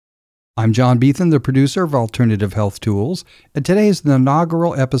I'm John Beethan, the producer of Alternative Health Tools, and today is the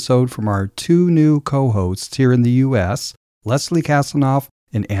inaugural episode from our two new co-hosts here in the U.S., Leslie Kasanoff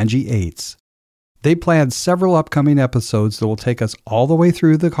and Angie Ates. They planned several upcoming episodes that will take us all the way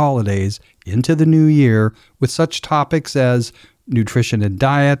through the holidays into the new year with such topics as nutrition and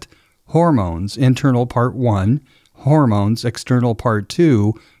diet, hormones, internal part 1, hormones, external part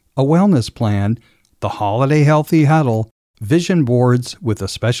 2, a wellness plan, the holiday healthy huddle, vision boards with a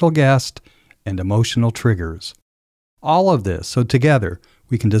special guest, and emotional triggers. All of this so together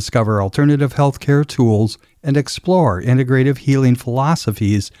we can discover alternative healthcare tools and explore integrative healing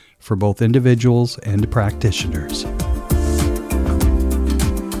philosophies for both individuals and practitioners.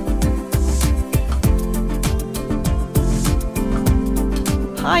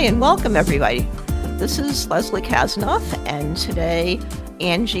 Hi and welcome everybody. This is Leslie Kasanoff, and today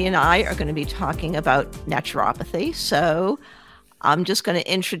Angie and I are going to be talking about naturopathy. So I'm just going to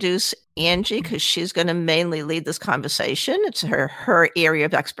introduce Angie because she's going to mainly lead this conversation. It's her area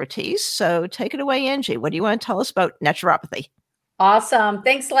of expertise. So take it away, Angie. What do you want to tell us about naturopathy? Awesome.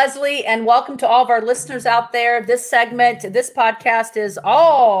 Thanks, Leslie. And welcome to all of our listeners out there. This podcast is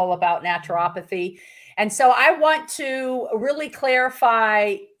all about naturopathy. And so I want to really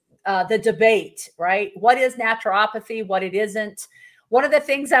clarify the debate, right? What is naturopathy? What it isn't? One of the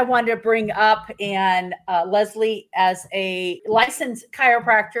things I wanted to bring up, and Leslie, as a licensed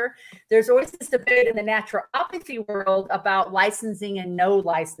chiropractor, there's always this debate in the naturopathy world about licensing and no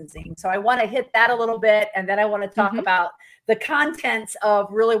licensing. So I want to hit that a little bit, and then I want to talk about the contents of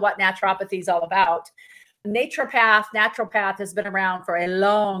really what naturopathy is all about. Naturopath has been around for a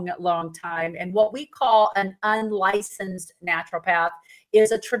long, long time. And what we call an unlicensed naturopath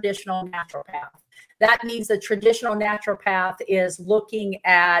is a traditional naturopath. That means the traditional naturopath is looking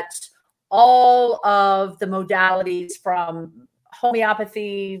at all of the modalities from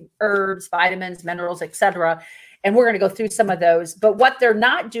homeopathy, herbs, vitamins, minerals, etc. And we're going to go through some of those. But what they're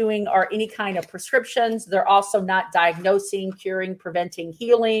not doing are any kind of prescriptions. They're also not diagnosing, curing, preventing,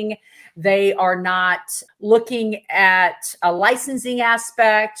 healing. They are not looking at a licensing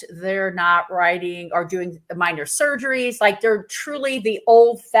aspect. They're not writing or doing minor surgeries. Like, they're truly the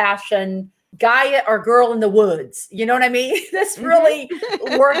old-fashioned guy or girl in the woods. You know what I mean? That's really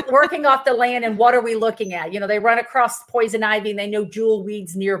working off the land. And what are we looking at? You know, they run across poison ivy and they know jewel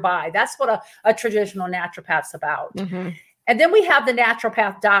weeds nearby. That's what a traditional naturopath's about. And then we have the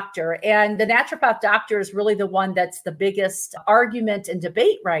naturopath doctor. And the naturopath doctor is really the one that's the biggest argument and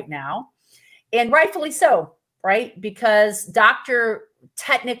debate right now. And rightfully so, right? Because doctor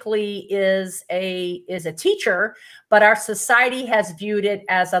technically is a teacher, but our society has viewed it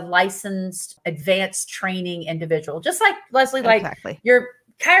as a licensed advanced training individual. Just like, Leslie, Exactly. Like you're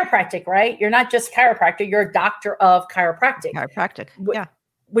chiropractic, right? You're not just chiropractor, you're a doctor of chiropractic. Yeah.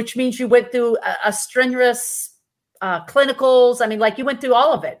 Which means you went through a strenuous clinicals. I mean, like, you went through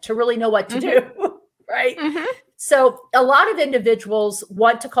all of it to really know what to do, right? So a lot of individuals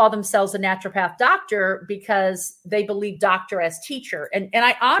want to call themselves a naturopath doctor because they believe doctor as teacher. And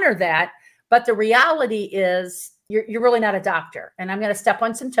I honor that. But the reality is you're really not a doctor. And I'm going to step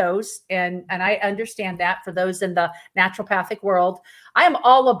on some toes. And I understand that for those in the naturopathic world. I am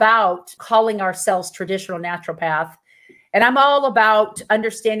all about calling ourselves traditional naturopath. And I'm all about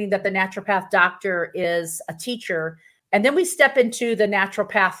understanding that the naturopath doctor is a teacher. And then we step into the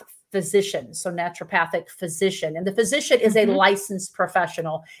naturopath physician, so naturopathic physician. And the physician is a licensed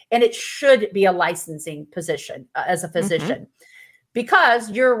professional, and it should be a licensing position as a physician. Because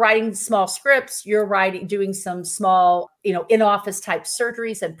you're writing small scripts, doing some small, in-office type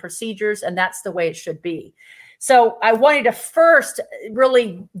surgeries and procedures, and that's the way it should be. So I wanted to first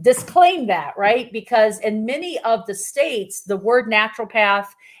really disclaim that, right? Because in many of the states, the word naturopath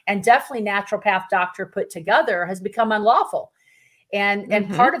and definitely naturopath doctor put together has become unlawful. And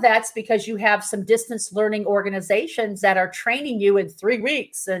part of that's because you have some distance learning organizations that are training you in 3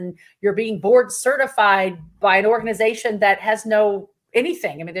 weeks, and you're being board certified by an organization that has no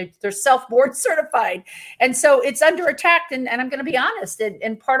anything. I mean, they're self-board certified. And so it's under attack. And I'm going to be honest,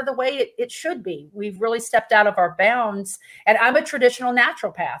 and part of the way it should be. We've really stepped out of our bounds. And I'm a traditional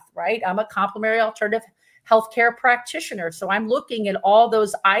naturopath, right? I'm a complementary alternative healthcare practitioner. So I'm looking at all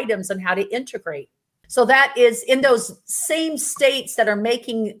those items and how to integrate. So that is in those same states that are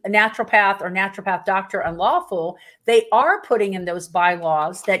making a naturopath or naturopath doctor unlawful, they are putting in those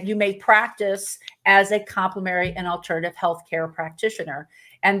bylaws that you may practice as a complementary and alternative healthcare practitioner.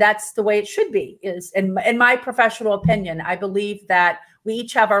 And that's the way it should be, is in my professional opinion. I believe that we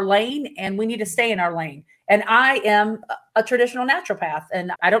each have our lane and we need to stay in our lane. And I am a traditional naturopath,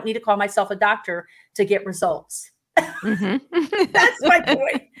 and I don't need to call myself a doctor to get results. That's my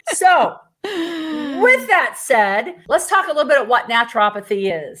point. So with that said, let's talk a little bit of what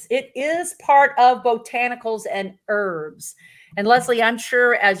naturopathy is. It is part of botanicals and herbs. And Leslie, I'm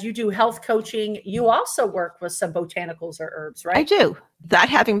sure as you do health coaching, you also work with some botanicals or herbs, right? I do. That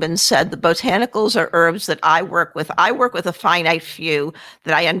having been said, the botanicals or herbs that I work with a finite few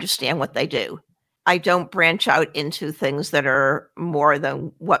that I understand what they do. I don't branch out into things that are more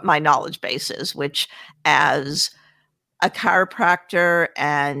than what my knowledge base is, which as a chiropractor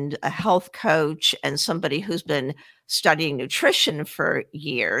and a health coach and somebody who's been studying nutrition for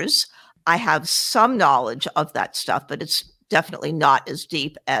years, I have some knowledge of that stuff, but it's definitely not as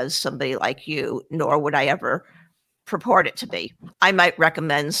deep as somebody like you, nor would I ever purport it to be. I might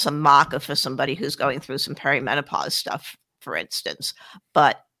recommend some maca for somebody who's going through some perimenopause stuff, for instance.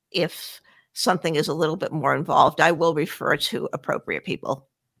 But if something is a little bit more involved, I will refer to appropriate people.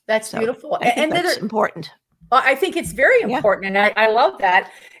 That's beautiful. And that's important. Well, I think it's very important. And I love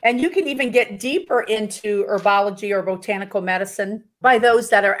that. And you can even get deeper into herbology or botanical medicine by those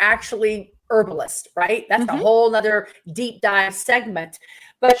that are actually herbalists, right? That's a whole nother deep dive segment.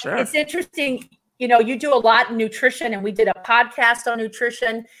 But it's interesting, you know, you do a lot in nutrition, and we did a podcast on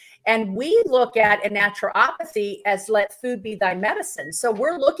nutrition, and we look at a naturopathy as let food be thy medicine. So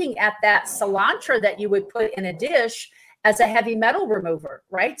we're looking at that cilantro that you would put in a dish as a heavy metal remover,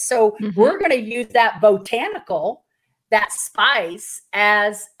 right? So we're going to use that botanical, that spice,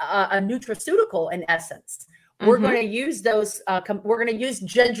 as a nutraceutical in essence. We're going to use those, we're going to use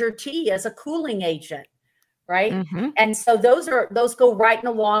ginger tea as a cooling agent, right? And so those go right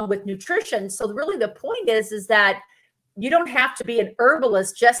along with nutrition. So really the point is that you don't have to be an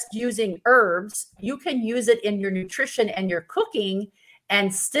herbalist just using herbs. You can use it in your nutrition and your cooking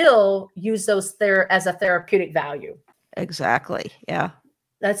and still use those there as a therapeutic value. Exactly. Yeah.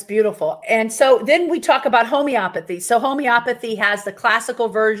 That's beautiful. And so then we talk about homeopathy. So homeopathy has the classical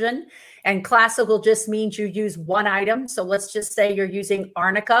version, and classical just means you use one item. So let's just say you're using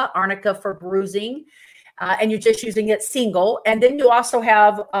arnica for bruising, and you're just using it single. And then you also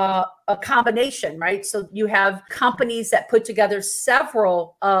have a combination, right? So you have companies that put together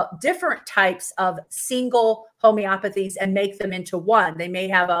several different types of single homeopathies and make them into one. They may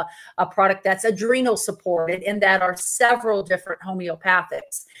have a product that's adrenal supported, and that are several different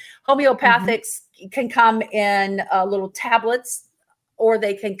homeopathics. Homeopathics can come in little tablets, or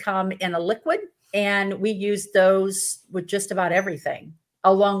they can come in a liquid. And we use those with just about everything,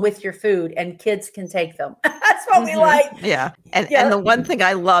 along with your food, and kids can take them. That's what we like. Yeah. And the one thing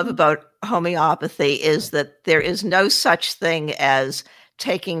I love about homeopathy is that there is no such thing as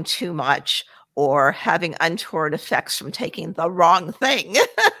taking too much or having untoward effects from taking the wrong thing.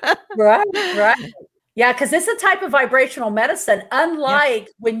 Right. Yeah, because it's a type of vibrational medicine, unlike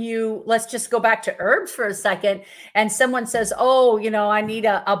when let's just go back to herbs for a second, and someone says, oh, you know, I need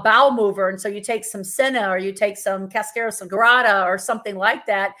a bowel mover. And so you take some senna, or you take some cascara sagrada or something like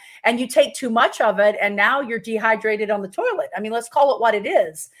that, and you take too much of it, and now you're dehydrated on the toilet. I mean, let's call it what it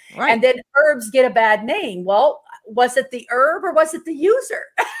is. Right. And then herbs get a bad name. Well, was it the herb or was it the user?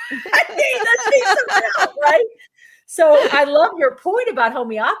 I mean, let's be some right? So I love your point about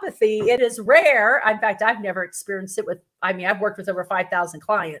homeopathy. It is rare. In fact, I've never experienced it I've worked with over 5,000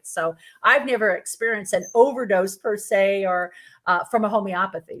 clients. So I've never experienced an overdose per se, or from a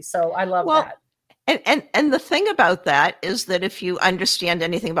homeopathy. So I love that. And the thing about that is that if you understand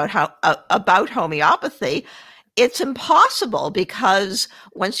anything about homeopathy, it's impossible, because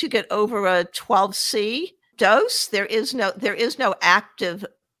once you get over a 12C dose, there is no active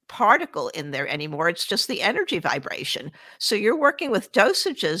particle in there anymore. It's just the energy vibration. So you're working with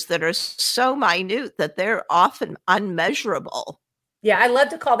dosages that are so minute that they're often unmeasurable. Yeah, I love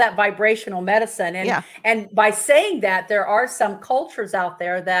to call that vibrational medicine. And by saying that, there are some cultures out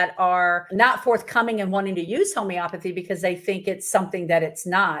there that are not forthcoming and wanting to use homeopathy because they think it's something that it's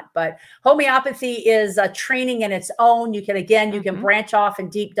not. But homeopathy is a training in its own. You can branch off and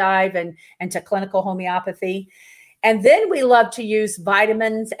deep dive into clinical homeopathy. And then we love to use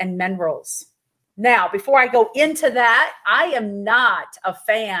vitamins and minerals. Now, before I go into that, I am not a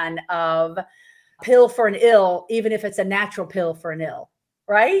fan of pill for an ill, even if it's a natural pill for an ill,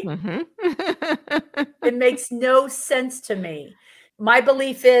 right? It makes no sense to me. My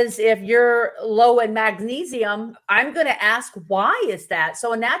belief is if you're low in magnesium, I'm going to ask, why is that?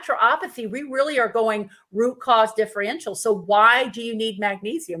 So in naturopathy, we really are going root cause differential. So why do you need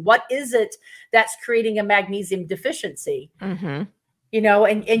magnesium? What is it that's creating a magnesium deficiency? You know,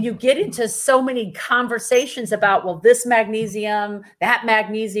 and you get into so many conversations about, well, this magnesium, that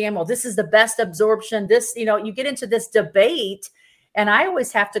magnesium, well, this is the best absorption. This, you know, you get into this debate, and I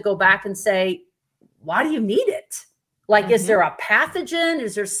always have to go back and say, why do you need it? Like, is there a pathogen?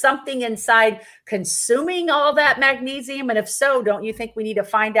 Is there something inside consuming all that magnesium? And if so, don't you think we need to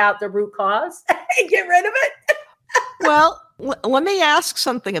find out the root cause and get rid of it? Well, let me ask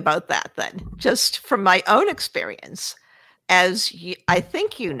something about that then, just from my own experience. As I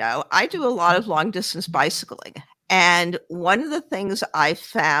think you know, I do a lot of long distance bicycling. And one of the things I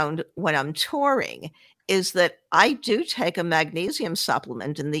found when I'm touring is that I do take a magnesium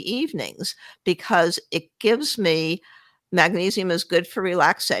supplement in the evenings because it gives me magnesium is good for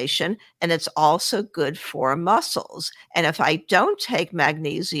relaxation and it's also good for muscles. And if I don't take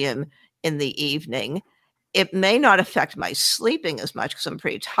magnesium in the evening, it may not affect my sleeping as much because I'm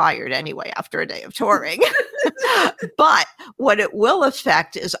pretty tired anyway after a day of touring. But what it will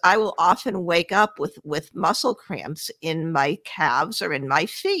affect is I will often wake up with muscle cramps in my calves or in my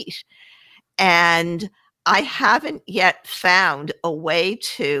feet. And I haven't yet found a way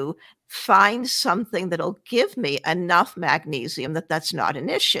to find something that'll give me enough magnesium that's not an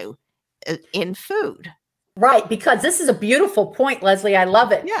issue in food. Right, because this is a beautiful point, Leslie. I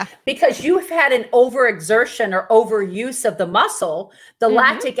love it. Yeah. Because you've had an overexertion or overuse of the muscle, the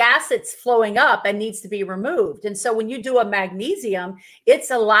lactic acid's flowing up and needs to be removed. And so when you do a magnesium,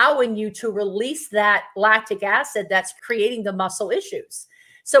 it's allowing you to release that lactic acid that's creating the muscle issues.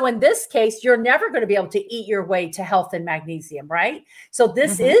 So in this case, you're never going to be able to eat your way to health and magnesium, right? So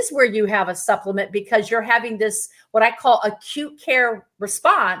this is where you have a supplement because you're having this, what I call acute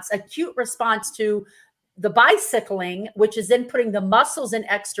response to the bicycling, which is then putting the muscles in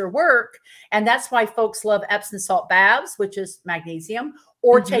extra work. And that's why folks love Epsom salt baths, which is magnesium,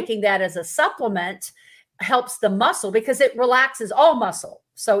 or taking that as a supplement helps the muscle because it relaxes all muscle.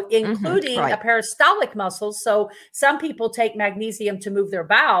 So including a peristaltic muscle. So some people take magnesium to move their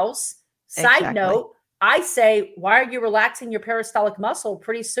bowels. Side note, I say, why are you relaxing your peristaltic muscle?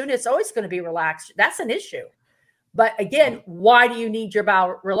 Pretty soon it's always going to be relaxed. That's an issue. But again, why do you need your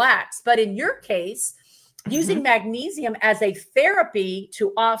bowel relaxed? But in your case, using magnesium as a therapy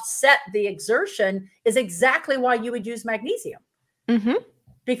to offset the exertion is exactly why you would use magnesium.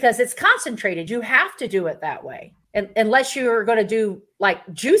 Because it's concentrated. You have to do it that way. And unless you're going to do like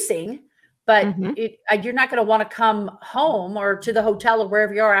juicing, but you're not going to want to come home or to the hotel or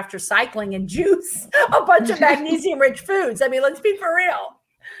wherever you are after cycling and juice a bunch of magnesium rich foods. I mean, let's be for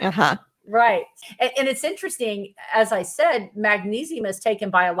real. Right. And it's interesting, as I said, magnesium is taken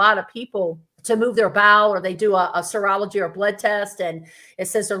by a lot of people to move their bowel, or they do a serology or blood test and it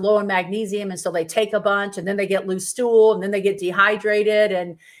says they're low in magnesium. And so they take a bunch and then they get loose stool and then they get dehydrated.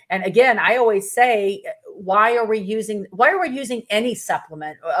 And again, I always say, why are we using any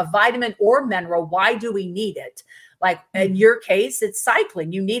supplement, a vitamin or mineral? Why do we need it? Like in your case, it's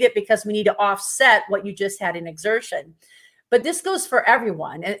cycling. You need it because we need to offset what you just had in exertion. But this goes for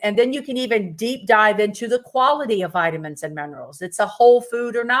everyone. And then you can even deep dive into the quality of vitamins and minerals. It's a whole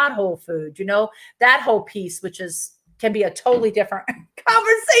food or not whole food, that whole piece, which can be a totally different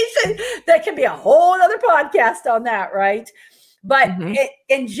conversation. That can be a whole other podcast on that, right? But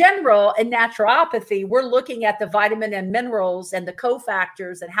in general, in naturopathy, we're looking at the vitamin and minerals and the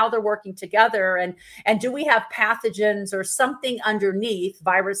cofactors and how they're working together. And do we have pathogens or something underneath,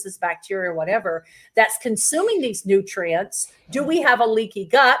 viruses, bacteria, whatever, that's consuming these nutrients? Do we have a leaky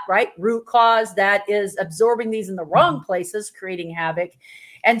gut, right? Root cause that is absorbing these in the wrong places, creating havoc.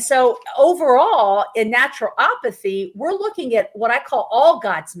 And so overall, in naturopathy, we're looking at what I call all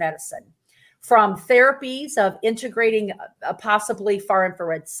God's medicine. From therapies of integrating possibly far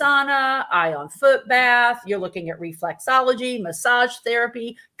infrared sauna, ion foot bath, you're looking at reflexology, massage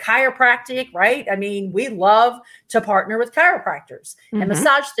therapy, chiropractic, right? I mean, we love to partner with chiropractors and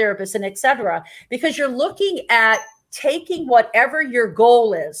massage therapists and et cetera, because you're looking at taking whatever your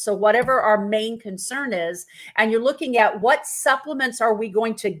goal is, so whatever our main concern is, and you're looking at what supplements are we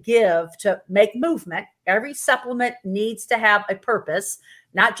going to give to make movement. Every supplement needs to have a purpose.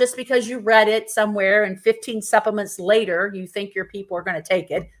 Not just because you read it somewhere and 15 supplements later, you think your people are going to take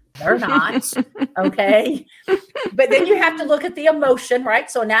it. They're not. Okay. But then you have to look at the emotion,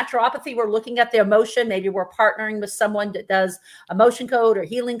 right? So in naturopathy, we're looking at the emotion. Maybe we're partnering with someone that does emotion code or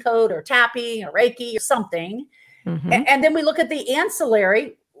healing code or tapping or Reiki or something. And then we look at the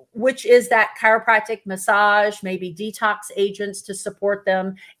ancillary, which is that chiropractic, massage, maybe detox agents to support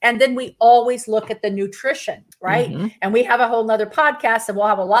them. And then we always look at the nutrition, right? And we have a whole nother podcast and we'll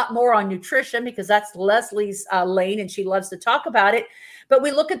have a lot more on nutrition because that's Leslie's lane and she loves to talk about it. But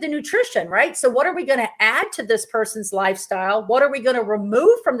we look at the nutrition, right? So what are we going to add to this person's lifestyle? What are we going to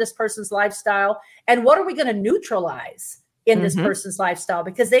remove from this person's lifestyle? And what are we going to neutralize in this person's lifestyle?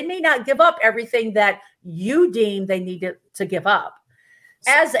 Because they may not give up everything that you deem they need to give up.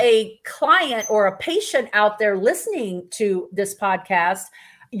 As a client or a patient out there listening to this podcast,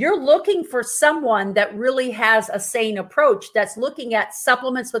 you're looking for someone that really has a sane approach, that's looking at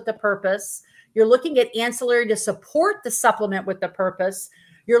supplements with the purpose. You're looking at ancillary to support the supplement with the purpose.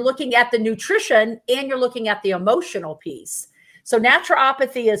 You're looking at the nutrition, and you're looking at the emotional piece. So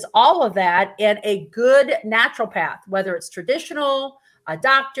naturopathy is all of that, and a good naturopath, whether it's traditional, a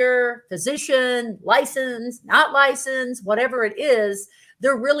doctor, physician, licensed, not licensed, whatever it is,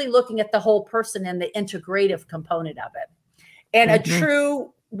 they're really looking at the whole person and the integrative component of it. And a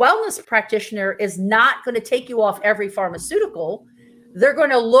true wellness practitioner is not going to take you off every pharmaceutical. They're going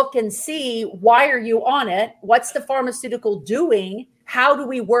to look and see, why are you on it? What's the pharmaceutical doing? How do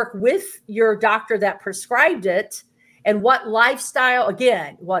we work with your doctor that prescribed it? And what lifestyle,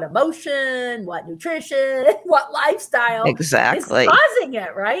 again, what emotion, what nutrition, what lifestyle is causing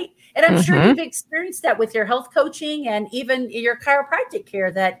it, right? And I'm sure you've experienced that with your health coaching and even your chiropractic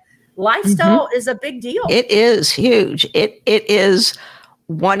care, that lifestyle is a big deal. It is huge. It is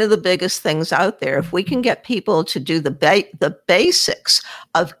one of the biggest things out there. If we can get people to do the basics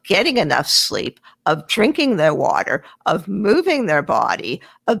of getting enough sleep, of drinking their water, of moving their body,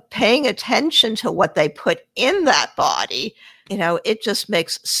 of paying attention to what they put in that body, it just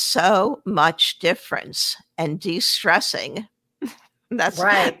makes so much difference. And de-stressing, that's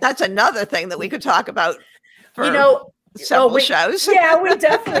right. That's another thing that we could talk about for several shows. Yeah, we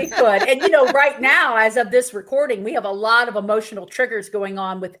definitely could. And, right now, as of this recording, we have a lot of emotional triggers going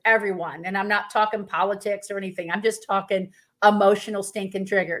on with everyone. And I'm not talking politics or anything. I'm just talking emotional stinking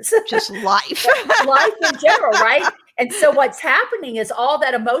triggers. Just life. Life in general, right? And so what's happening is all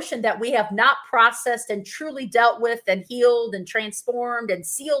that emotion that we have not processed and truly dealt with and healed and transformed and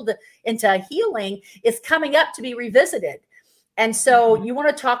sealed into healing is coming up to be revisited. And so you want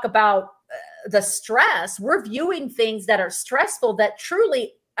to talk about the stress. We're viewing things that are stressful that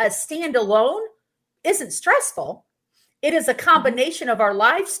truly a standalone isn't stressful. It is a combination of our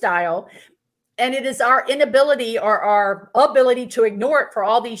lifestyle, and it is our inability or our ability to ignore it for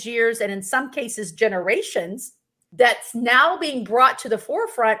all these years, and in some cases generations, that's now being brought to the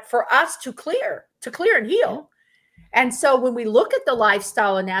forefront for us to clear and heal. And so when we look at the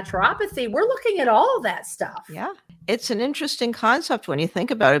lifestyle and naturopathy, we're looking at all of that stuff. Yeah. It's an interesting concept when you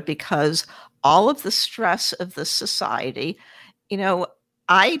think about it, because all of the stress of the society,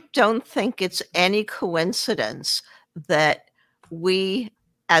 I don't think it's any coincidence that we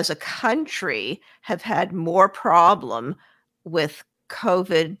as a country have had more problem with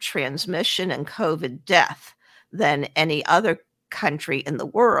COVID transmission and COVID death than any other country in the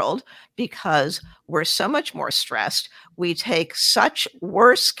world, because we're so much more stressed. We take such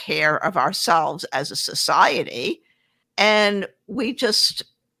worse care of ourselves as a society, and we just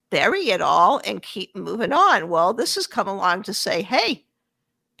bury it all and keep moving on. Well, this has come along to say, hey,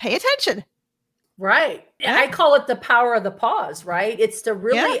 pay attention. Right. Yeah. I call it the power of the pause, right? It's to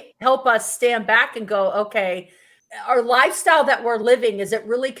really help us stand back and go, okay, our lifestyle that we're living, is it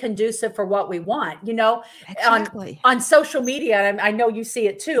really conducive for what we want? Exactly. On social media, and I know you see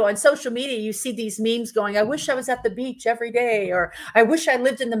it too. On social media, you see these memes going, I wish I was at the beach every day, or I wish I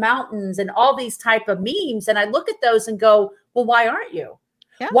lived in the mountains, and all these type of memes. And I look at those and go, well, why aren't you?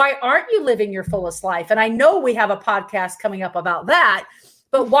 Yeah. Why aren't you living your fullest life? And I know we have a podcast coming up about that.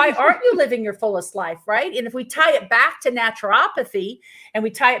 But why aren't you living your fullest life, right? And if we tie it back to naturopathy, and we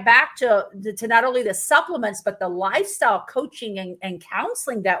tie it back to not only the supplements, but the lifestyle coaching and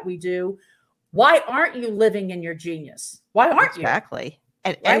counseling that we do, why aren't you living in your genius? Why aren't you? Exactly.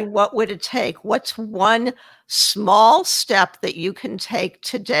 And what would it take? What's one small step that you can take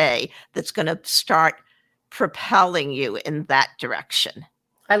today that's going to start propelling you in that direction?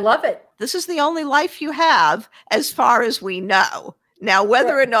 I love it. This is the only life you have, as far as we know. Now,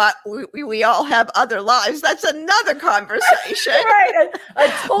 whether or not we all have other lives, that's another conversation. Right, a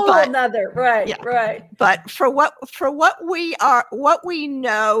total another. Right, yeah. Right. But for what we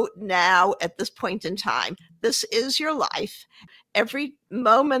know now at this point in time, this is your life. Every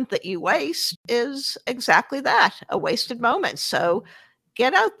moment that you waste is exactly that, a wasted moment. So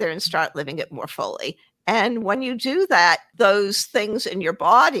get out there and start living it more fully. And when you do that, those things in your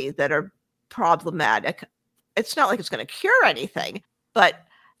body that are problematic, it's not like it's going to cure anything, but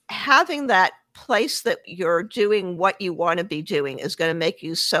having that place that you're doing what you want to be doing is going to make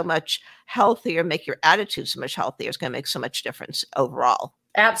you so much healthier, make your attitude so much healthier. It's going to make so much difference overall.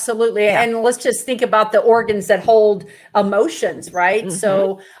 Absolutely. Yeah. And let's just think about the organs that hold emotions, right? Mm-hmm.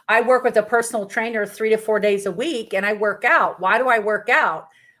 So I work with a personal trainer 3 to 4 days a week, and I work out. Why do I work out?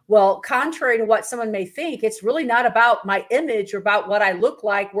 Well, contrary to what someone may think, it's really not about my image or about what I look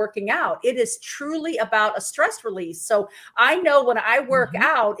like working out. It is truly about a stress release. So I know when I work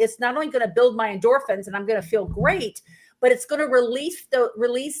out, it's not only going to build my endorphins and I'm going to feel great, but it's going to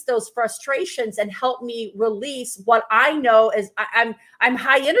release those frustrations and help me release what I know is I'm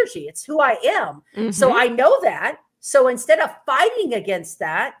high energy. It's who I am. So I know that. So instead of fighting against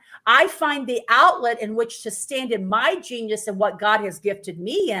that, I find the outlet in which to stand in my genius and what God has gifted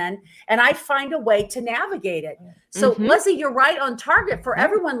me in, and I find a way to navigate it. So Leslie, you're right on target. For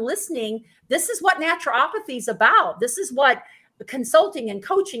everyone listening, this is what naturopathy is about. This is what consulting and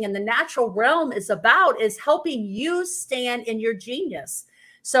coaching in the natural realm is about, is helping you stand in your genius.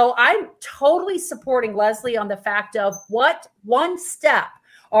 So I'm totally supporting Leslie on the fact of what one step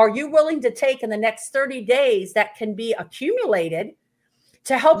are you willing to take in the next 30 days that can be accumulated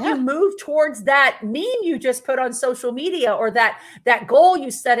to help you move towards that meme you just put on social media, or that goal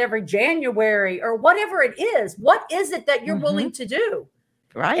you set every January, or whatever it is. What is it that you're willing to do?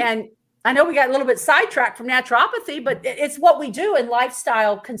 Right. And I know we got a little bit sidetracked from naturopathy, but it's what we do in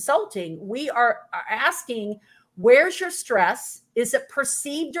lifestyle consulting. We are asking, where's your stress? Is it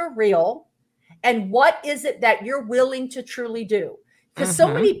perceived or real? And what is it that you're willing to truly do? Because so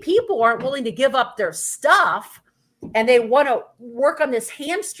many people aren't willing to give up their stuff, and they want to work on this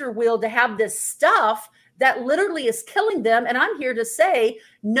hamster wheel to have this stuff that literally is killing them. And I'm here to say,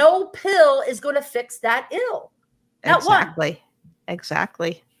 no pill is going to fix that ill. Not one.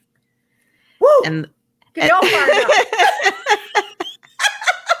 Exactly. Woo! And y'all find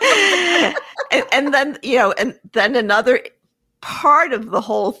out. and then, and then another part of the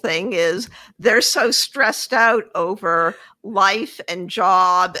whole thing is they're so stressed out over life and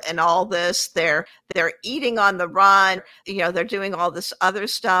job and all this. They're eating on the run, they're doing all this other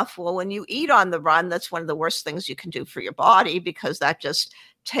stuff. Well, when you eat on the run, that's one of the worst things you can do for your body, because that just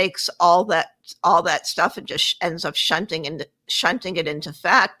takes all that stuff and just ends up shunting it into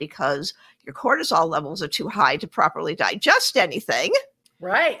fat, because your cortisol levels are too high to properly digest anything.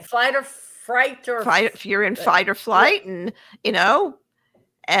 Right. Flight or fright, or if you're in fight or flight, and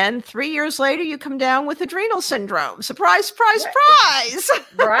and 3 years later you come down with adrenal syndrome. Surprise, surprise,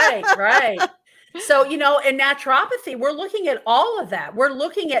 surprise. Right. So, in naturopathy, we're looking at all of that. We're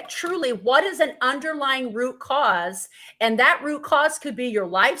looking at truly what is an underlying root cause. And that root cause could be your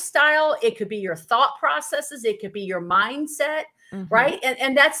lifestyle. It could be your thought processes. It could be your mindset. Right.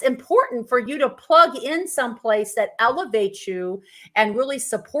 And that's important for you to plug in someplace that elevates you and really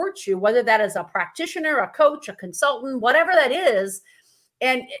supports you, whether that is a practitioner, a coach, a consultant, whatever that is.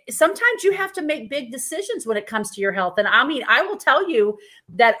 And sometimes you have to make big decisions when it comes to your health. And I mean, I will tell you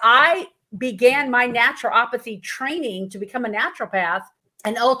that I began my naturopathy training to become a naturopath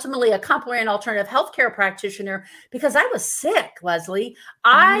and ultimately a complementary and alternative healthcare practitioner because I was sick, Leslie.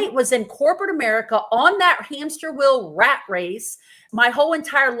 I was in corporate America on that hamster wheel rat race. My whole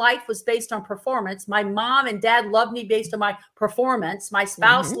entire life was based on performance. My mom and dad loved me based on my performance. My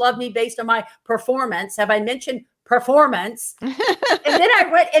spouse loved me based on my performance. Have I mentioned performance? And then I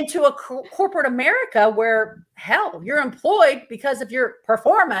went into a corporate America where, hell, you're employed because of your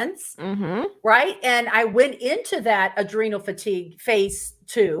performance, right? And I went into that adrenal fatigue phase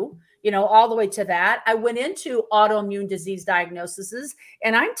 2, all the way to that. I went into autoimmune disease diagnoses.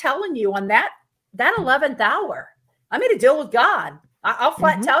 And I'm telling you, on that 11th hour, I made a deal with God. I'll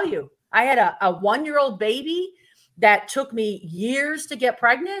flat tell you, I had a 1-year-old baby that took me years to get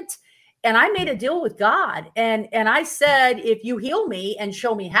pregnant. And I made a deal with God. And I said, if you heal me and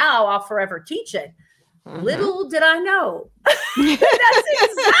show me how, I'll forever teach it. Little did I know. That's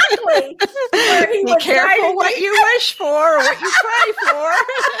exactly where he was. Be careful what you wish for or what you pray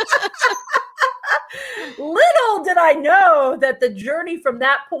for. Little did I know that the journey from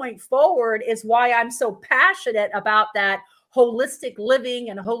that point forward is why I'm so passionate about that holistic living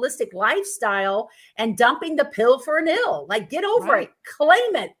and holistic lifestyle and dumping the pill for an ill. Like, get over it,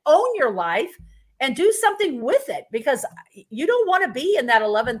 claim it, own your life, and do something with it, because you don't want to be in that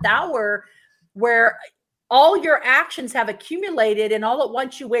 11th hour where all your actions have accumulated and all at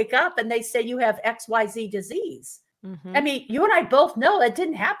once you wake up and they say you have XYZ disease. I mean, you and I both know that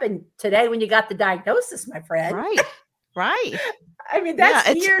didn't happen today when you got the diagnosis, my friend. Right. I mean,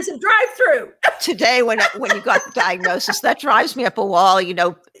 that's years of drive-through. Today, when you got the diagnosis, that drives me up a wall.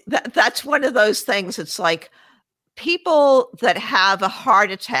 That's one of those things. It's like people that have a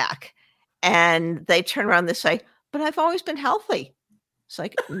heart attack and they turn around and they say, but I've always been healthy. It's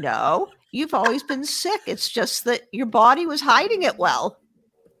like, no, you've always been sick. It's just that your body was hiding it well.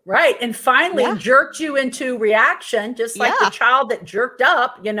 Right. And finally jerked you into reaction, just like the child that jerked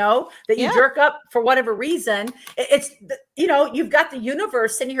up, that you jerk up for whatever reason. It's, you've got the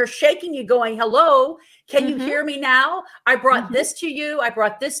universe sitting here shaking you going, hello, can you hear me now? I brought this to you. I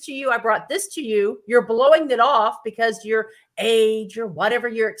brought this to you. I brought this to you. You're blowing it off because your age or whatever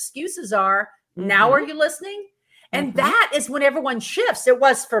your excuses are. Now are you listening? And that is when everyone shifts. It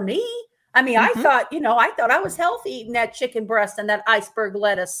was for me. I mean, I thought I was healthy eating that chicken breast and that iceberg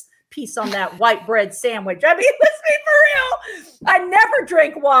lettuce piece on that white bread sandwich. I mean, let's be for real. I never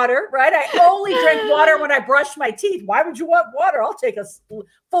drink water, right? I only drink water when I brush my teeth. Why would you want water? I'll take a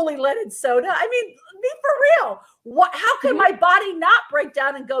fully leaded soda. I mean, be for real. How can my body not break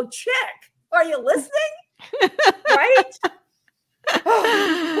down and go, check? Are you listening? Right? Of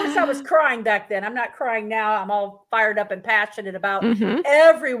course, I was crying back then. I'm not crying now. I'm all fired up and passionate about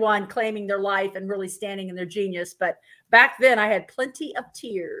everyone claiming their life and really standing in their genius. But back then, I had plenty of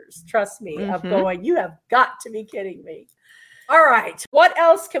tears, trust me, of going, you have got to be kidding me. All right. What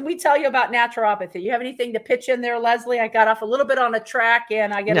else can we tell you about naturopathy? You have anything to pitch in there, Leslie? I got off a little bit on a track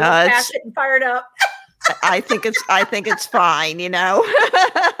and I get a little passionate and fired up. I think it's fine,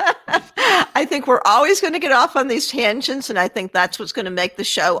 I think we're always going to get off on these tangents, and I think that's what's going to make the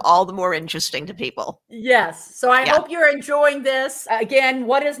show all the more interesting to people. Yes. So I hope you're enjoying this. Again,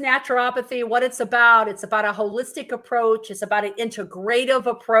 what is naturopathy? What it's about a holistic approach. It's about an integrative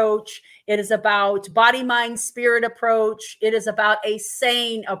approach. It is about body, mind, spirit approach. It is about a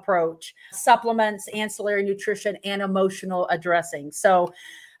sane approach, supplements, ancillary nutrition, and emotional addressing. So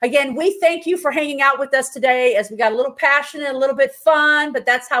again, we thank you for hanging out with us today as we got a little passionate, a little bit fun, but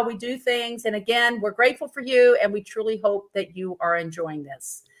that's how we do things. And again, we're grateful for you, and we truly hope that you are enjoying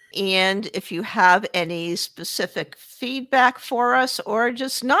this. And if you have any specific feedback for us or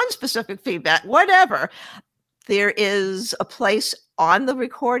just non-specific feedback, whatever, there is a place on the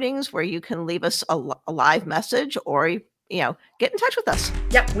recordings where you can leave us a live message or, get in touch with us.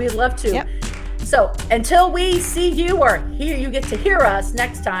 Yep, we'd love to. Yep. So until we see you or you get to hear us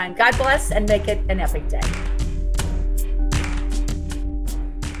next time, God bless and make it an epic day.